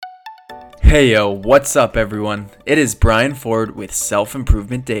Hey yo, what's up everyone? It is Brian Ford with Self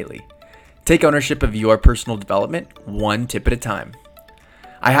Improvement Daily. Take ownership of your personal development, one tip at a time.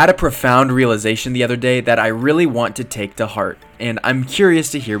 I had a profound realization the other day that I really want to take to heart, and I'm curious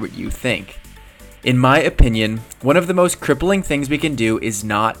to hear what you think. In my opinion, one of the most crippling things we can do is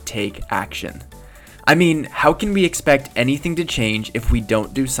not take action. I mean, how can we expect anything to change if we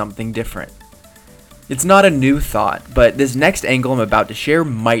don't do something different? It's not a new thought, but this next angle I'm about to share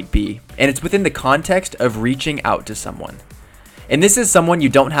might be, and it's within the context of reaching out to someone. And this is someone you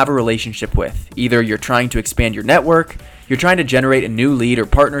don't have a relationship with. Either you're trying to expand your network, you're trying to generate a new lead or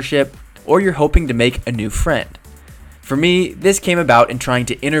partnership, or you're hoping to make a new friend. For me, this came about in trying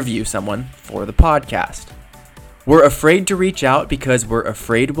to interview someone for the podcast. We're afraid to reach out because we're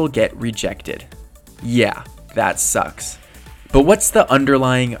afraid we'll get rejected. Yeah, that sucks. But what's the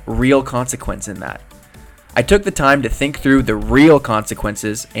underlying real consequence in that? I took the time to think through the real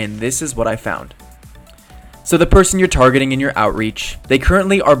consequences, and this is what I found. So the person you're targeting in your outreach, they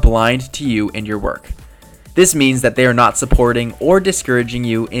currently are blind to you and your work. This means that they are not supporting or discouraging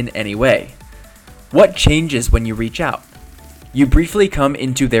you in any way. What changes when you reach out? You briefly come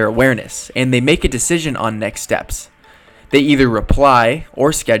into their awareness, and they make a decision on next steps. They either reply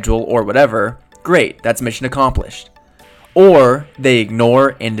or schedule or whatever. Great, that's mission accomplished. Or they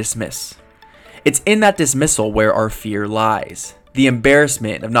ignore and dismiss. It's in that dismissal where our fear lies. The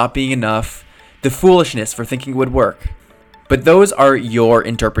embarrassment of not being enough, the foolishness for thinking it would work. But those are your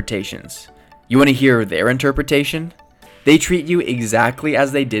interpretations. You want to hear their interpretation? They treat you exactly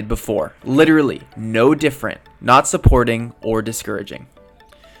as they did before. Literally, no different, not supporting or discouraging.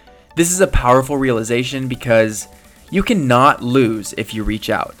 This is a powerful realization because you cannot lose if you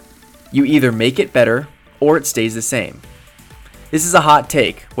reach out. You either make it better or it stays the same. This is a hot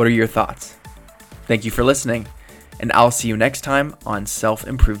take. What are your thoughts? Thank you for listening, and I'll see you next time on Self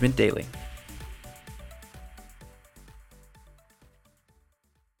Improvement Daily.